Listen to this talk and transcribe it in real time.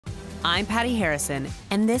I'm Patti Harrison,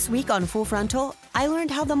 and this week on Full Frontal, I learned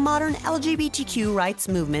how the modern LGBTQ rights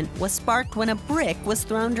movement was sparked when a brick was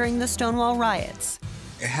thrown during the Stonewall riots.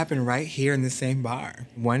 It happened right here in the same bar.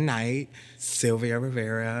 One night, Sylvia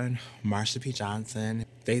Rivera and Marsha P. Johnson,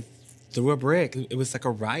 they threw a brick. It was like a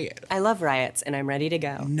riot. I love riots, and I'm ready to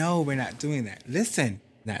go. No, we're not doing that. Listen,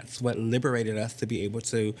 that's what liberated us to be able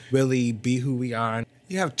to really be who we are.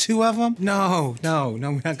 You have two of them? No, we're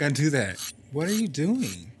not gonna do that. What are you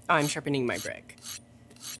doing? I'm sharpening my brick.